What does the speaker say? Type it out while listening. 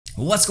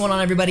What's going on,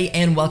 everybody,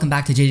 and welcome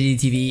back to JJD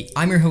TV.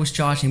 I'm your host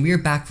Josh, and we are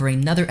back for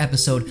another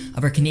episode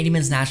of our Canadian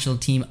Men's National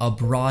Team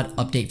Abroad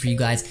update for you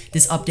guys.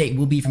 This update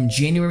will be from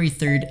January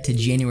 3rd to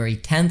January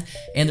 10th,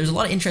 and there's a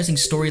lot of interesting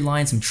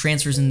storylines, some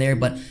transfers in there,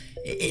 but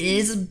it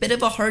is a bit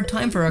of a hard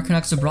time for our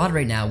Canucks abroad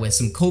right now with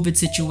some COVID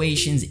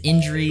situations,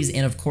 injuries,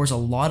 and of course a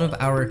lot of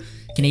our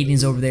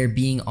Canadians over there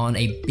being on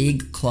a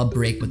big club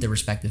break with their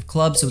respective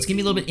clubs. So it's gonna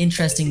be a little bit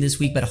interesting this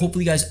week, but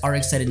hopefully you guys are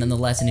excited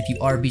nonetheless. And if you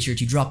are, be sure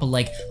to drop a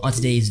like on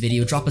today's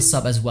video, drop a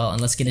sub as well,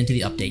 and let's get into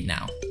the update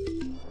now.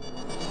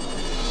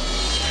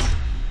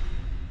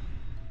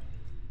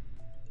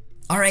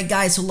 Alright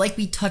guys, so like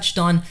we touched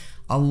on,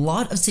 a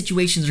lot of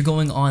situations are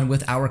going on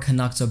with our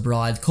Canucks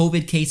abroad.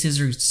 COVID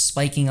cases are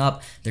spiking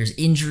up, there's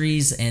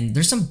injuries, and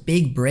there's some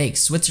big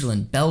breaks.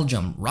 Switzerland,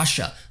 Belgium,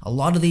 Russia, a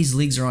lot of these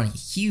leagues are on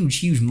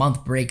huge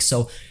month breaks,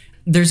 so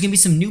there's going to be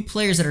some new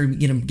players that are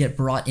going to get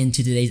brought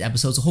into today's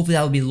episode, so hopefully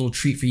that will be a little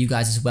treat for you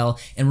guys as well.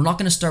 And we're not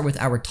going to start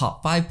with our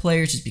top 5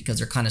 players just because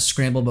they're kind of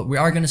scrambled, but we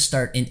are going to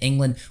start in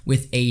England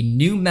with a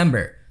new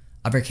member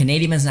of our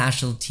Canadian Men's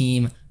National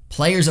Team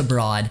players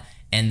abroad,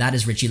 and that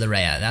is Richie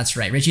Laryea. That's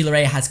right, Richie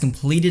Laryea has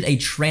completed a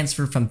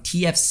transfer from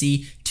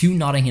TFC to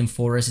Nottingham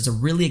Forest. It's a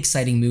really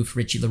exciting move for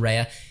Richie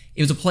Laryea.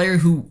 It was a player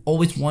who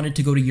always wanted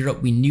to go to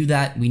Europe. We knew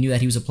that. We knew that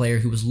he was a player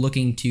who was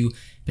looking to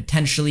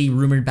potentially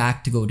rumored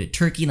back to go to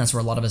Turkey, and that's where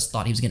a lot of us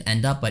thought he was going to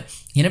end up. But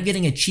he ended up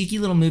getting a cheeky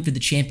little move to the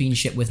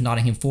championship with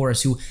Nottingham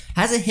Forest, who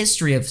has a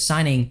history of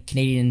signing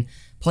Canadian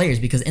players,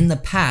 because in the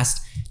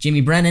past,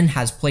 Jamie Brennan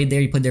has played there.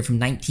 He played there from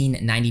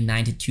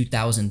 1999 to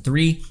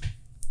 2003.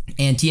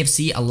 And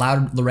TFC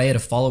allowed Laryea to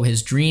follow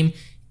his dream,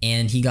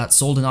 and he got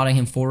sold to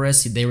Nottingham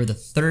Forest. They were the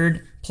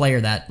third player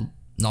that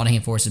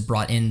Nottingham Forest has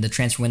brought in the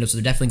transfer window, so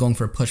they're definitely going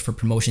for a push for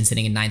promotion,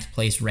 sitting in 9th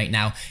place right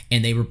now.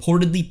 And they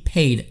reportedly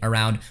paid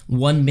around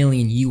 $1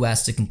 million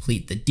US to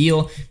complete the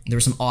deal. There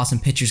were some awesome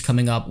pictures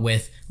coming up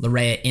with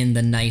Laryea in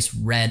the nice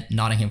red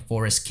Nottingham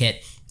Forest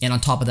kit. And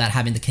on top of that,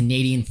 having the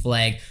Canadian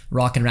flag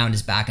rocking around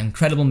his back.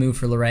 Incredible move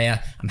for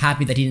Laryea. I'm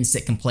happy that he didn't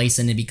sit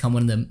complacent and become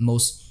one of the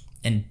most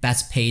and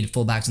best paid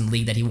fullbacks in the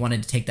league, that he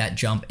wanted to take that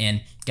jump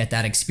and get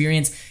that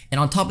experience. And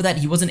on top of that,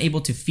 he wasn't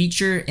able to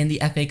feature in the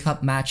FA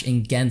Cup match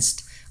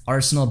against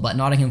Arsenal, but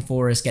Nottingham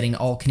Forest getting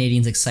all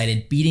Canadians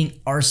excited,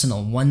 beating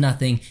Arsenal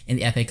 1-0 in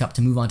the FA Cup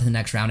to move on to the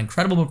next round.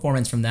 Incredible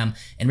performance from them,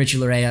 and Richie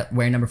Laryea,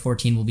 wearing number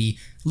 14, will be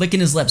licking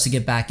his lips to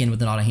get back in with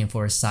the Nottingham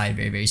Forest side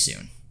very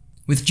soon.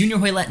 With Junior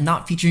Hoilett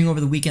not featuring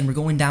over the weekend, we're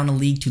going down a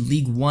league to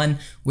League One,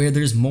 where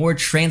there's more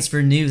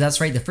transfer news.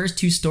 That's right, the first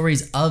 2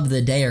 stories of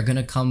the day are going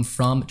to come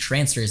from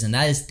transfers, and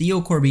that is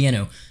Theo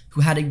Corbeanu,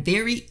 who had a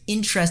very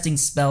interesting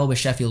spell with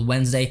Sheffield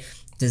Wednesday.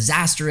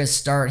 Disastrous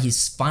start.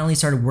 He's finally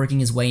started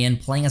working his way in,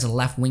 playing as a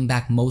left wing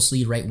back,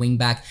 mostly right wing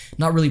back,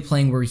 not really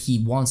playing where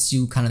he wants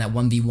to, kind of that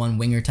 1v1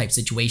 winger type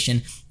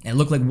situation. And it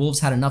looked like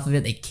Wolves had enough of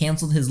it. They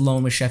canceled his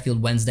loan with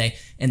Sheffield Wednesday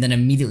and then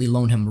immediately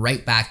loaned him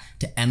right back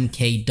to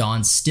MK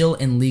Dons, still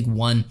in League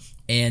One.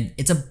 And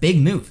it's a big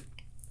move.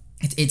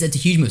 It's a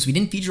huge move. So we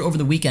didn't feature over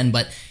the weekend,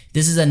 but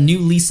this is a new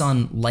lease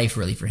on life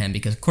really for him,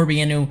 because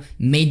Corbeanu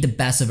made the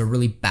best of a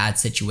really bad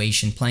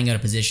situation, playing out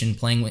of position,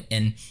 playing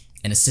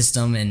in a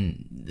system,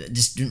 and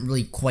just didn't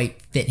really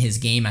quite fit his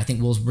game. I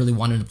think Wolves really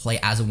wanted to play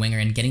as a winger,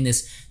 and getting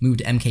this move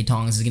to MK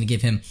Dons is going to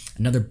give him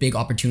another big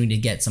opportunity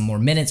to get some more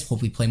minutes,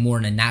 hopefully play more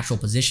in a natural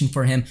position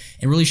for him,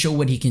 and really show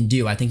what he can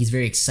do. I think he's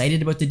very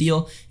excited about the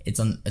deal. It's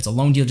a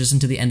loan deal just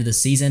until the end of the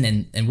season,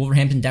 and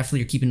Wolverhampton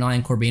definitely are keeping an eye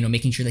on Corbeanu,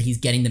 making sure that he's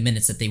getting the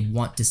minutes that they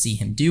want to see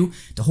him do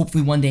to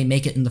hopefully one day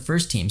make it in the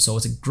first team. So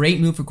it's a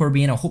great move for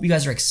Corbeanu. I hope you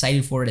guys are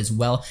excited for it as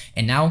well.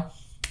 And now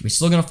we're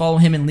still going to follow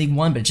him in League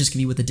One, but it's just going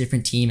to be with a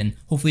different team, and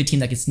hopefully a team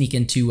that can sneak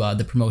into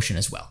the promotion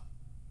as well.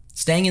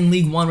 Staying in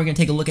League One, we're going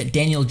to take a look at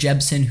Daniel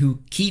Jebsen,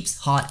 who keeps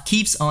hot,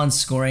 keeps on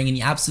scoring, and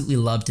you absolutely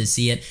love to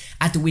see it.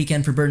 At the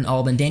weekend for Burton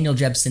Albion, Daniel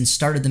Jebsen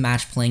started the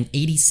match playing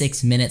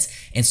 86 minutes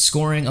and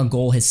scoring a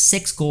goal, his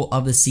 6th goal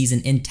of the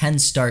season in 10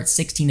 starts,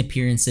 16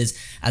 appearances,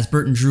 as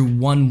Burton drew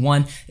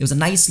 1-1. It was a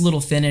nice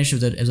little finish.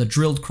 It was a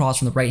drilled cross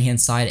from the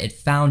right-hand side. It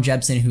found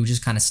Jebsen, who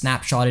just kind of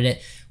snapshotted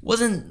it.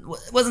 Wasn't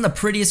the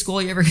prettiest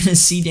goal you're ever going to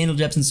see Daniel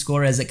Jebsen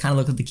score, as it kind of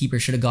looked like the keeper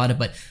should have got it,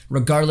 but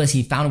regardless,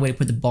 he found a way to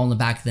put the ball in the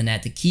back of the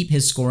net to keep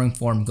his scoring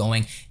form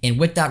going, and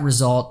with that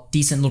result,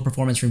 decent little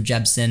performance from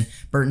Jebsen,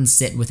 Burton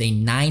sit with a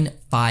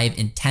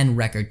 9-5-10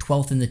 record,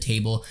 12th in the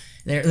table.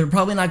 They're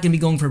probably not going to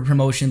be going for a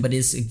promotion, but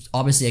it's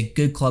obviously a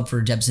good club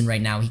for Jebsen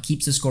right now. He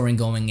keeps the scoring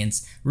going, and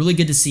it's really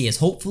good to see, as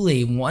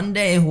hopefully one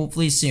day,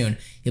 hopefully soon,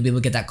 he'll be able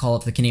to get that call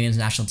up for the Canadian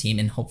national team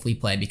and hopefully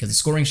play, because the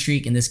scoring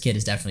streak in this kid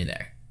is definitely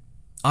there.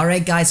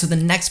 Alright guys, so the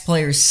next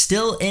player is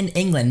still in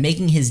England,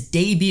 making his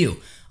debut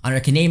on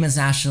our Canadian Men's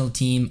National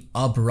Team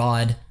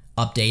Abroad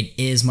update,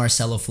 is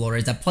Marcelo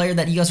Flores, that player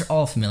that you guys are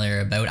all familiar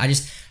about. I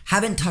just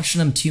haven't touched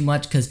on him too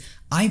much because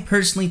I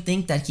personally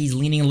think that he's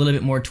leaning a little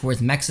bit more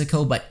towards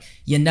Mexico, but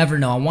you never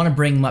know. I want to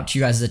bring him up to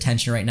you guys'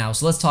 attention right now.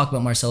 So let's talk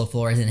about Marcelo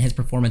Flores and his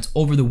performance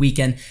over the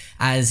weekend,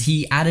 as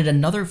he added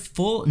another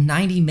full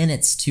 90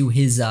 minutes to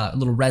his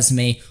little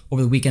resume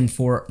over the weekend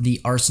for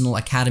the Arsenal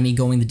Academy,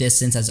 going the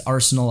distance as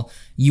Arsenal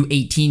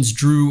U18s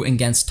drew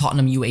against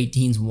Tottenham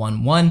U18s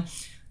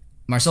 1-1.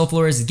 Marcelo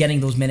Flores is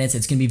getting those minutes.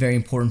 It's going to be very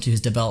important to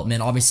his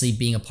development. Obviously,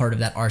 being a part of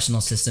that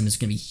Arsenal system is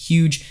going to be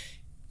huge.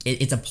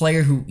 It's a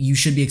player who you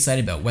should be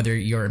excited about, whether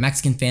you're a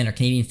Mexican fan or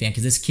Canadian fan,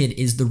 because this kid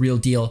is the real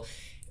deal.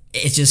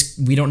 It's just,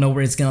 we don't know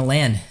where it's going to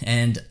land.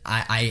 And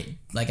I,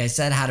 like I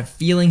said, had a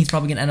feeling he's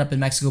probably going to end up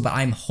in Mexico, but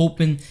I'm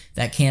hoping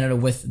that Canada,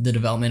 with the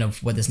development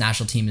of what this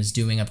national team is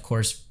doing, of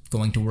course,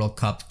 going to World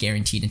Cup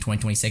guaranteed in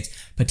 2026,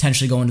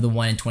 potentially going to the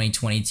one in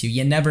 2022.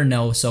 You never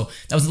know. So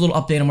that was a little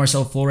update on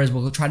Marcelo Flores.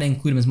 We'll try to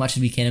include him as much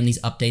as we can in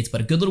these updates, but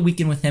a good little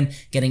weekend with him,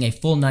 getting a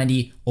full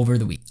 90 over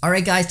the week. All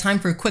right, guys, time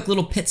for a quick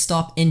little pit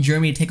stop in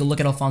Germany to take a look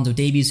at Alphonso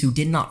Davies, who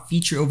did not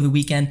feature over the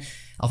weekend.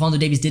 Alphonso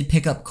Davies did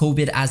pick up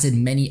COVID, as did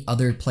many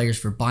other players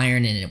for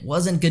Bayern, and it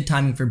wasn't good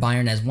timing for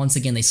Bayern, as once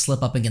again they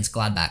slip up against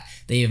Gladbach.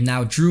 They have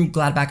now drew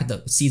Gladbach at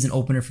the season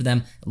opener for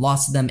them,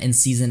 lost to them in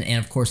season,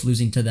 and of course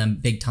losing to them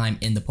big time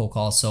in the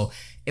Pokal. So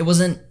it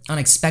wasn't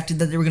unexpected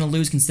that they were going to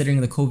lose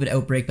considering the COVID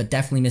outbreak, but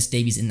definitely missed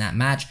Davies in that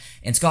match.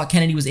 And Scott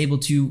Kennedy was able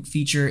to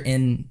feature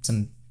in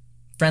some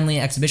friendly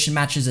exhibition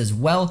matches as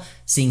well,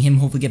 seeing him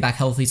hopefully get back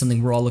healthy,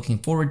 something we're all looking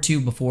forward to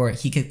before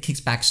he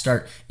kicks back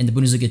start in the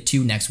Bundesliga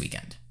 2 next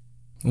weekend.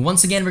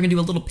 Once again, we're going to do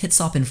a little pit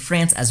stop in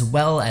France, as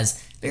well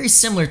as very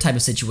similar type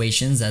of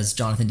situations, as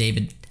Jonathan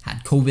David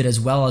had COVID as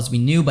well, as we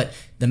knew, but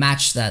the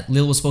match that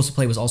Lille was supposed to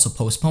play was also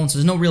postponed, so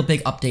there's no real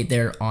big update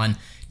there on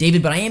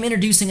David, but I am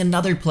introducing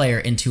another player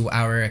into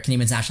our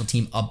Canadian national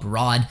team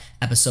abroad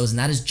episodes, and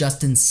that is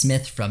Justin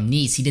Smith from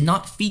Nice. He did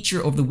not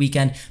feature over the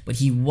weekend, but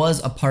he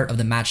was a part of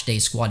the match day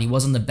squad. He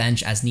was on the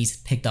bench as Nice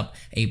picked up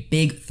a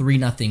big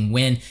 3-0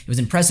 win. It was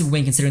an impressive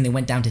win considering they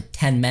went down to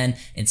 10 men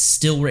and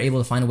still were able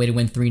to find a way to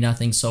win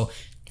 3-0. So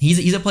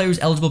he's a player who's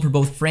eligible for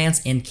both France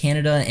and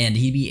Canada, and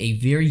he'd be a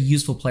very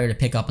useful player to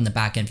pick up on the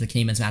back end for the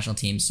Canadian men's national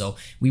team. So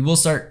we will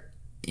start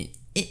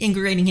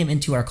integrating him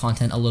into our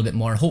content a little bit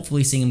more,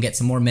 hopefully seeing him get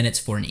some more minutes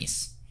for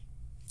Nice.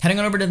 Heading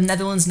on over to the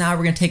Netherlands now,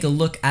 we're going to take a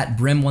look at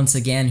Brim once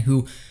again,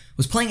 who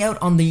was playing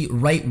out on the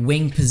right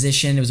wing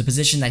position. It was a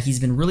position that he's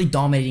been really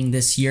dominating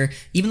this year,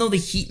 even though the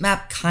heat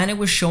map kind of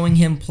was showing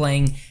him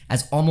playing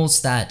as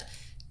almost that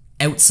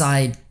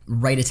outside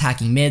right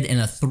attacking mid in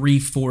a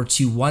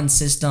 3-4-2-1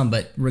 system,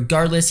 but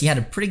regardless, he had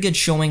a pretty good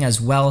showing,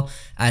 as well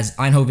as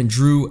Eindhoven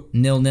drew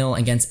 0-0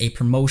 against a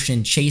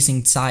promotion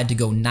chasing side to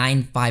go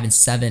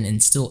 9-5-7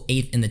 and still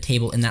 8th in the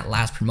table in that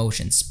last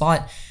promotion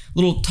spot.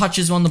 Little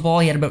touches on the ball.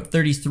 He had about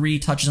 33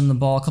 touches on the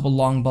ball, a couple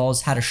long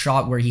balls, had a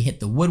shot where he hit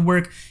the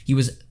woodwork. He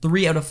was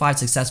 3 out of 5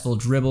 successful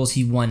dribbles.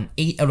 He won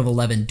 8 out of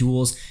 11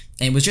 duels,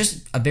 and was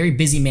just a very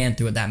busy man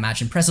throughout that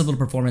match. Impressive little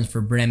performance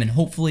for Brim, and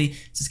hopefully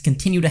just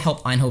continue to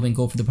help Eindhoven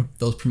go for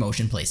those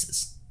promotion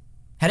places.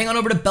 Heading on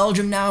over to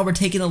Belgium now, we're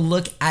taking a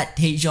look at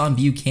Tajon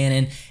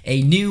Buchanan,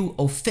 a new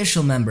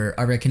official member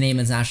of our Canadian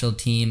men's national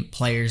team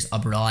players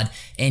abroad,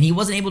 and he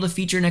wasn't able to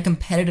feature in a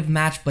competitive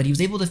match, but he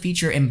was able to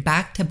feature in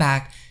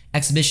back-to-back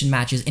exhibition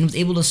matches and was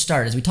able to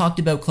start, as we talked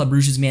about Club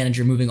Brugge's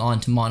manager moving on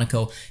to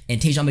Monaco, and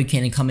Tajon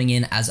Buchanan coming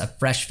in as a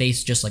fresh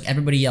face just like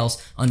everybody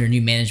else under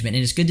new management.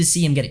 And it's good to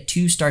see him get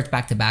 2 starts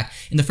back to back.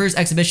 In the first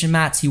exhibition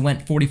match, he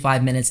went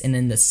 45 minutes, and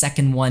in the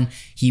second one,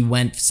 he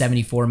went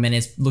 74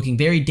 minutes, looking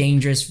very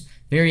dangerous,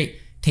 very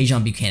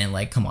Tajon Buchanan,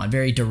 like, come on,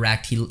 very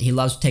direct. He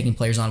loves taking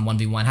players on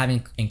 1v1,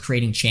 having and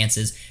creating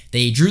chances.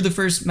 They drew the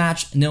first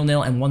match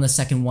 0-0 and won the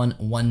second one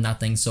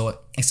 1-0. So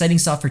exciting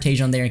stuff for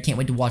Tajon there, and can't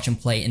wait to watch him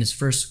play in his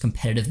first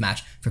competitive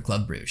match for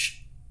Club Brugge.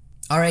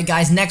 All right,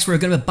 guys, next we're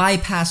going to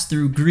bypass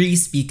through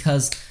Greece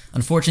because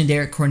unfortunately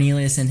Derek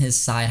Cornelius and his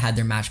side had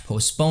their match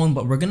postponed,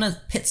 but we're going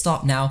to pit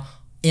stop now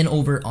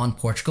over on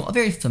Portugal, a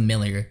very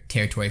familiar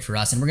territory for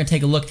us. And we're going to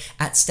take a look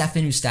at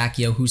Stefan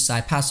Eustáquio, whose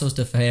side Passos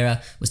de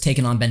Ferreira was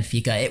taking on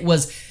Benfica. It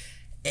was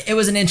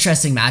an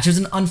interesting match. It was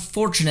an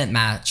unfortunate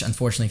match,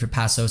 unfortunately, for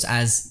Passos,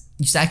 as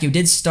Eustáquio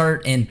did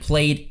start and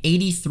played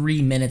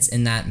 83 minutes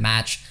in that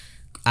match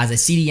as a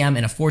CDM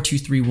in a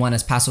 4-2-3-1,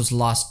 as Passos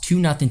lost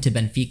 2-0 to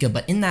Benfica.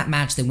 But in that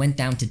match, they went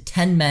down to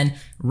 10 men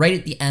right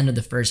at the end of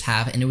the first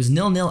half, and it was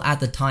 0-0 at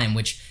the time,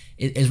 which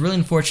is really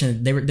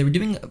unfortunate. They were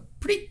doing a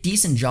pretty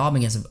decent job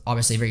against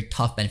obviously a very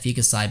tough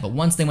Benfica side, but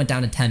once they went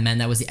down to 10 men,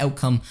 that was the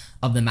outcome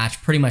of the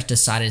match pretty much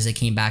decided, as they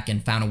came back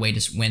and found a way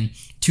to win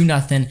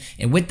 2-0.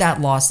 And with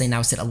that loss, they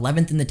now sit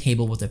 11th in the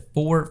table with a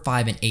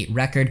 4-5-8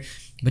 record.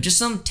 But just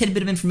some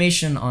tidbit of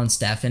information on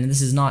Steph, and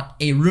this is not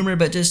a rumor,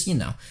 but just, you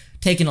know,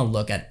 taking a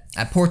look at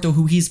Porto,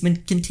 who he's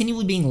been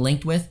continually being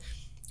linked with.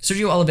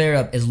 Sergio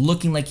Oliveira is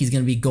looking like he's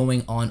going to be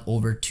going on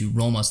over to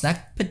Roma, so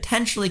that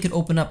potentially could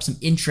open up some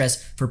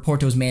interest for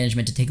Porto's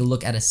management to take a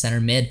look at a center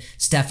mid.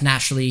 Steph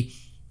naturally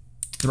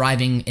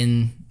thriving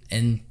in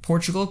and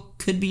Portugal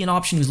could be an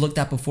option who's looked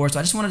at before. So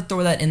I just wanted to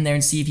throw that in there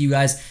and see if you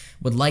guys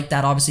would like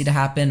that obviously to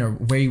happen, or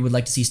where you would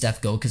like to see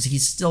Steph go, because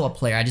he's still a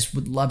player I just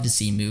would love to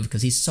see move,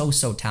 because he's so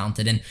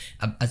talented, and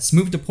a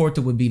move to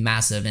Porto would be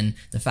massive. And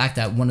the fact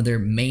that one of their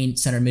main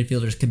center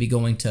midfielders could be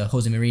going to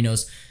Jose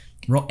Mourinho's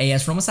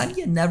AS Roma side,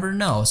 you never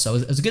know. So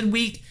it was a good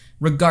week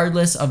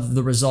regardless of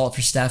the result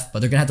for Steph, but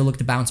they're gonna have to look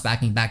to bounce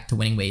back and back to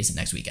winning ways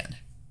next weekend.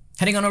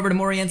 Heading on over to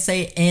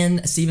Moreirense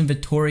and Steven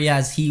Vitória,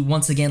 as he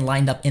once again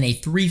lined up in a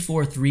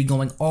 3-4-3,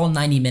 going all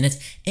 90 minutes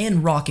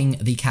and rocking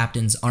the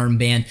captain's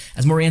armband,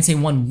 as Moreirense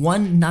won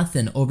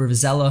 1-0 over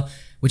Vizela,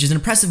 which is an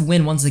impressive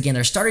win once again.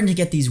 They're starting to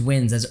get these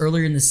wins, as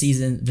earlier in the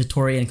season,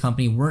 Vitória and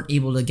company weren't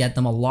able to get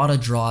them a lot of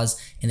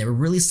draws, and they were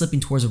really slipping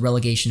towards the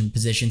relegation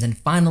positions, and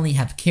finally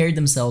have carried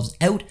themselves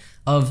out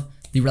of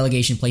the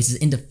relegation places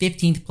into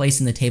 15th place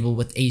in the table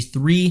with a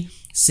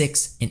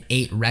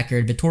 3-6-8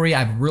 record. Vitória,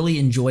 I've really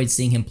enjoyed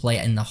seeing him play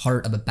in the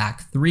heart of a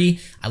back three.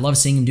 I love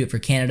seeing him do it for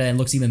Canada, and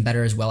looks even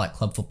better as well at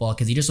club football,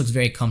 because he just looks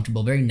very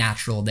comfortable, very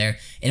natural there.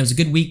 And it was a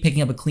good week,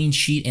 picking up a clean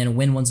sheet and a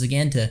win once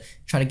again to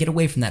try to get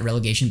away from that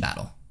relegation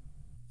battle.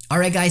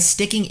 Alright guys,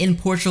 sticking in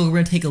Portugal, we're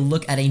going to take a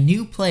look at a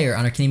new player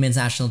on our Canadian men's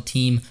national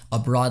team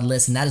abroad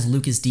list, and that is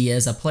Lucas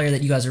Diaz, a player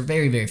that you guys are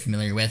very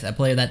familiar with, a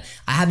player that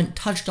I haven't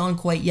touched on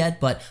quite yet,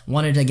 but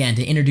wanted again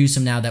to introduce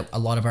him now that a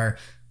lot of our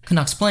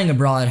Canucks playing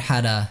abroad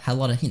had a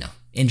lot of,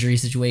 injury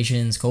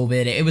situations,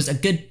 COVID. It was a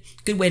good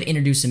way to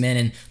introduce him in,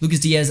 and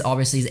Lucas Diaz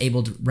obviously is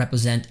able to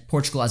represent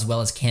Portugal as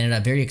well as Canada.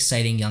 Very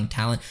exciting young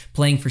talent,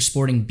 playing for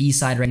Sporting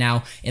B-side right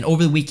now, and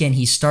over the weekend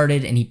he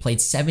started and he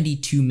played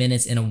 72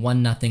 minutes in a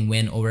 1-0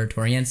 win over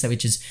Torriense,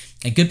 which is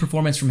a good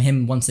performance from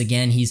him once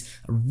again. He's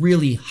a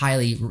really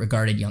highly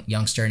regarded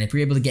youngster, and if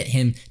you're able to get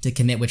him to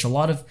commit, which a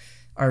lot of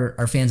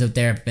our fans out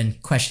there have been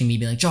questioning me,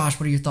 being like, Josh,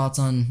 what are your thoughts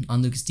on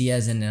Lucas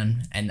Diaz? And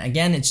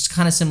again, it's just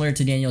kind of similar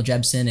to Daniel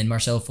Jebsen and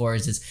Marcelo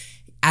Flores. Is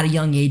at a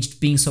young age,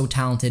 being so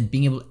talented,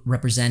 being able to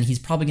represent, he's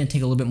probably going to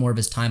take a little bit more of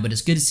his time, but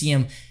it's good to see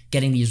him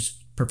getting these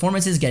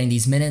performances, getting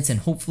these minutes, and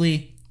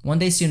hopefully one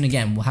day soon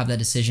again, we'll have that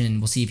decision and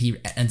we'll see if he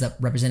ends up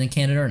representing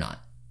Canada or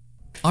not.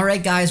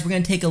 Alright guys, we're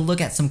going to take a look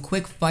at some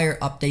quick fire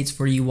updates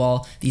for you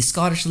all. The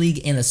Scottish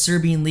League and the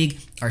Serbian League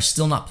are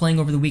still not playing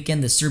over the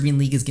weekend. The Serbian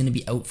League is going to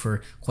be out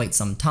for quite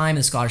some time.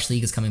 The Scottish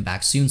League is coming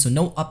back soon, so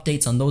no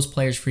updates on those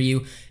players for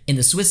you. And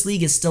the Swiss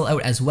League is still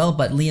out as well,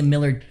 but Liam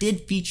Miller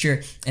did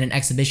feature in an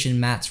exhibition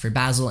match for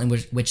Basel in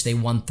which they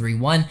won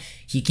 3-1.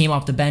 He came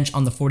off the bench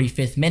on the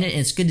 45th minute, and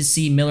it's good to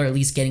see Miller at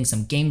least getting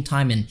some game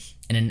time in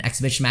an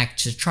exhibition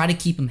match to try to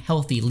keep him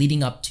healthy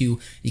leading up to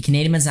the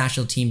Canadian men's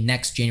national team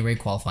next January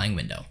qualifying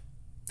window.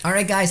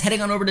 Alright guys,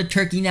 heading on over to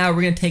Turkey now,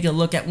 we're going to take a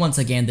look at once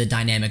again the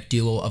dynamic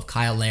duo of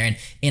Kyle Larin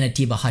and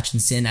Atiba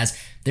Hutchinson, as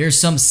there's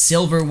some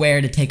silverware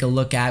to take a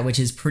look at, which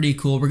is pretty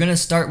cool. We're going to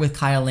start with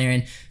Kyle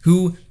Larin,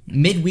 who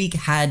midweek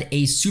had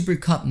a Super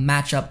Cup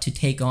matchup to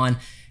take on.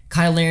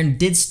 Kyle Larin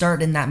did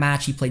start in that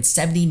match. He played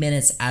 70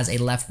 minutes as a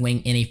left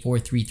wing in a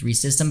 4-3-3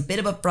 system. Bit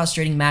of a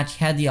frustrating match.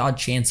 He had the odd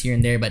chance here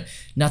and there, but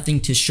nothing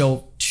to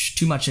show,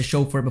 too much to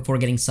show for it before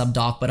getting subbed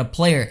off. But a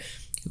player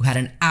who had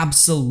an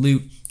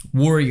absolute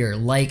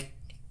warrior-like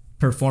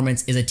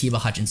performance is Atiba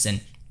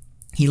Hutchinson.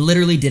 He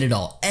literally did it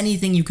all.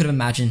 Anything you could have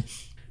imagined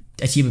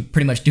Atiba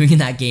pretty much doing in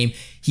that game,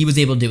 he was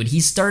able to do it.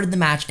 He started the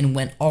match and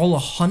went all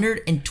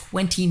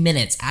 120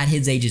 minutes at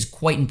his age. Is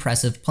quite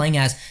impressive, playing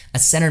as a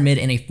center mid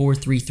in a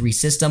 4-3-3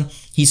 system.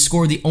 He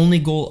scored the only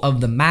goal of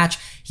the match.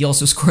 He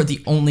also scored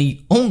the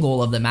only own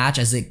goal of the match,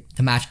 as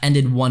the match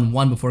ended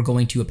 1-1 before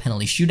going to a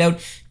penalty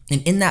shootout.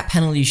 And in that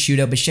penalty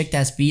shootout,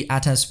 Besiktas beat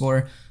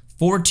Ataspor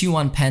 4-2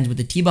 on pens, with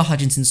Atiba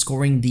Hutchinson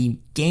scoring the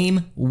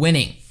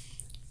game-winning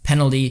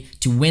penalty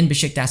to win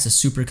Besiktas the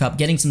Super Cup,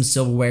 getting some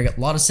silverware,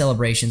 a lot of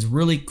celebrations.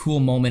 Really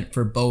cool moment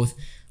for both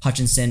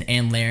Hutchinson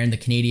and Larin, the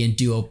Canadian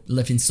duo,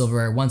 lifting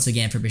silverware once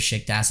again for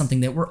Besiktas,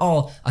 something that we're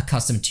all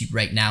accustomed to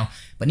right now.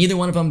 But neither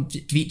one of them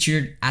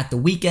featured at the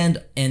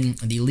weekend in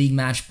the league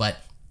match, but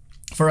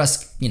for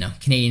us,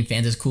 Canadian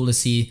fans, it's cool to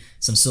see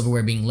some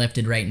silverware being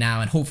lifted right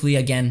now, and hopefully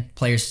again,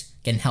 players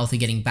getting healthy,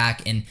 getting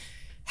back, and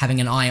having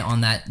an eye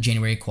on that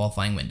January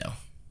qualifying window.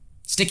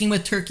 Sticking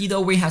with Turkey though,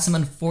 we have some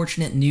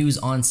unfortunate news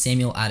on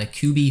Samuel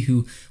Adekubi,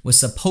 who was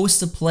supposed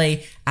to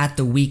play at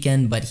the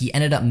weekend, but he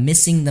ended up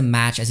missing the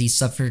match as he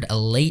suffered a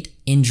late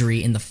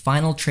injury in the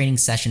final training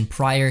session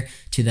prior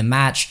to the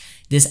match.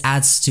 This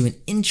adds to an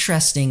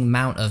interesting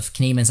amount of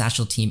Canadian men's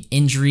national team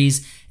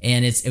injuries,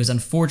 and it was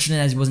unfortunate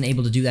as he wasn't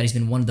able to do that. He's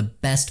been one of the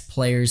best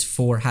players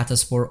for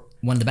Hatayspor,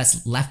 one of the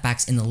best left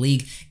backs in the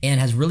league, and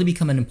has really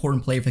become an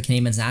important player for the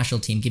Canadian men's national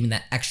team, giving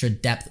that extra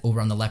depth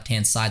over on the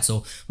left-hand side.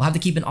 So we'll have to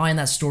keep an eye on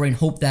that story and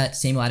hope that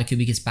Samuel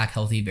Adekubi gets back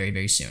healthy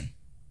very soon.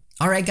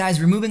 Alright guys,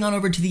 we're moving on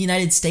over to the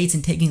United States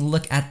and taking a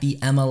look at the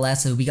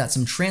MLS. So we got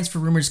some transfer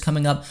rumors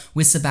coming up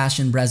with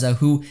Sebastian Breza,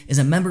 who is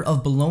a member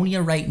of Bologna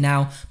right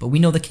now, but we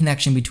know the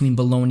connection between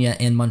Bologna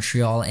and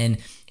Montreal, and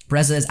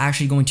Breza is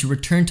actually going to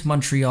return to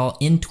Montreal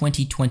in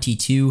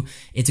 2022.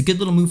 It's a good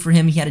little move for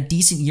him. He had a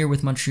decent year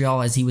with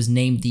Montreal as he was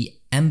named the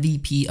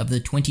MVP of the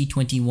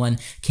 2021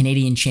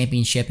 Canadian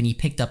Championship, and he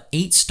picked up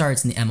 8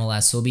 starts in the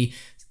MLS, so it'll be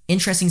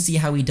Interesting to see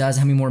how he does,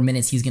 how many more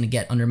minutes he's going to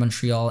get under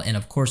Montreal, and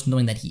of course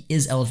knowing that he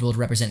is eligible to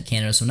represent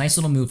Canada, so nice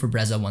little move for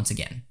Breza once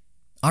again.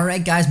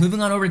 Alright guys,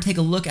 moving on over to take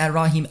a look at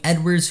Raheem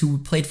Edwards, who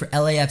played for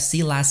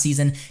LAFC last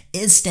season,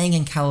 is staying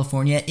in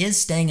California, is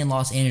staying in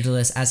Los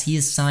Angeles, as he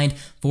is signed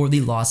for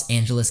the Los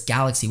Angeles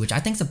Galaxy, which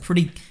I think is a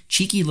pretty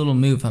cheeky little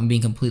move, if I'm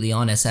being completely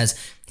honest, as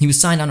he was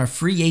signed on a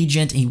free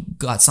agent. He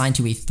got signed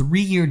to a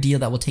 3-year deal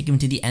that will take him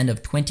to the end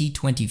of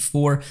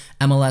 2024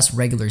 MLS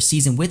regular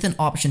season with an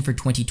option for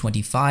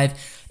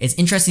 2025. It's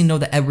interesting to know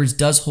that Edwards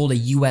does hold a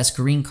US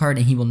green card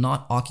and he will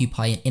not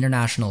occupy an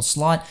international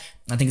slot.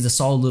 I think it's a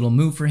solid little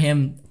move for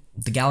him.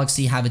 The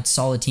Galaxy have a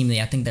solid team.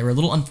 I think they were a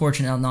little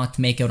unfortunate not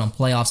to make out on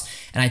playoffs,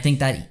 and I think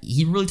that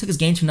he really took his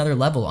game to another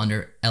level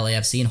under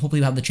LAFC, and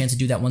hopefully we'll have the chance to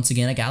do that once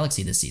again at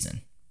Galaxy this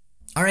season.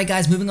 Alright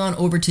guys, moving on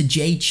over to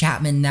Jay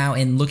Chapman now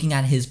and looking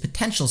at his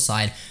potential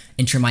side,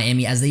 Inter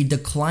Miami, as they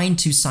declined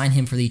to sign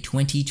him for the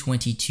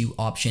 2022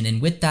 option, and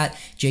with that,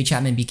 Jay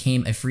Chapman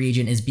became a free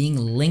agent, is being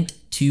linked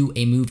to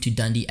a move to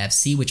Dundee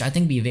FC, which I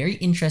think would be a very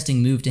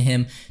interesting move to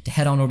him to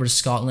head on over to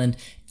Scotland.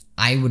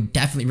 I would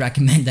definitely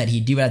recommend that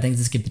he do it. I think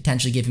this could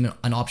potentially give him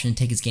an option to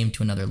take his game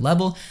to another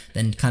level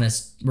than kind of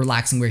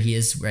relaxing where he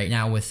is right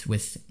now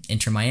with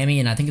Inter Miami.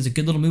 And I think it's a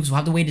good little move. So we'll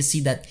have to wait to see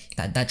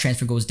that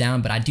transfer goes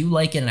down. But I do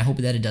like it, and I hope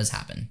that it does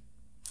happen.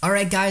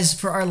 Alright guys,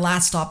 for our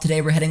last stop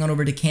today, we're heading on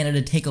over to Canada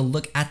to take a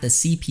look at the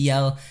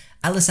CPL.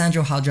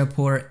 Alessandro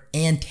Haljapur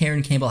and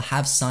Terran Campbell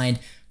have signed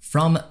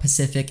from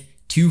Pacific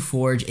to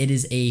Forge. It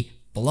is a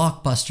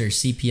blockbuster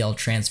CPL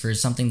transfer,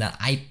 something that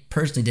I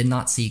personally did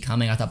not see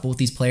coming. I thought both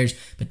these players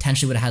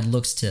potentially would have had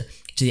looks to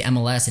the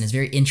MLS, and it's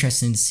very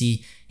interesting to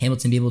see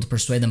Hamilton be able to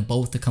persuade them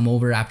both to come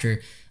over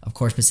after, of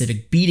course,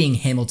 Pacific beating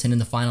Hamilton in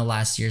the final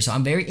last year. So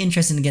I'm very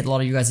interested to get a lot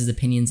of you guys'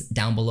 opinions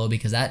down below,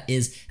 because that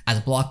is as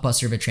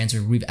blockbuster of a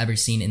transfer we've ever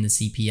seen in the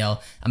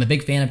CPL. I'm a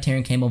big fan of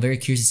Terran Campbell, very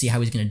curious to see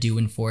how he's going to do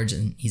in Forge,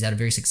 and he's had a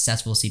very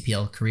successful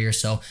CPL career.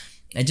 So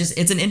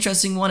it's an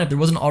interesting one. If there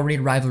wasn't already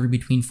a rivalry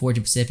between Forge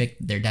and Pacific,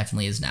 there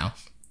definitely is now.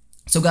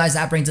 So guys,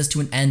 that brings us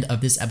to an end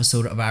of this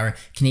episode of our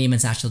Canadian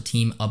men's national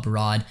team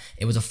abroad.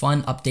 It was a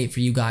fun update for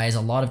you guys,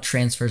 a lot of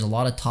transfers, a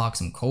lot of talk,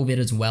 some COVID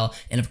as well,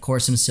 and of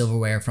course some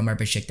silverware from our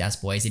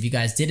Besiktas boys. If you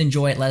guys did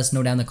enjoy it, let us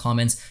know down in the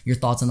comments your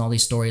thoughts on all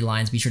these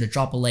storylines. Be sure to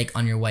drop a like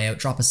on your way out,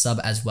 drop a sub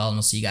as well, and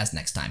we'll see you guys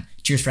next time.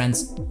 Cheers,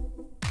 friends.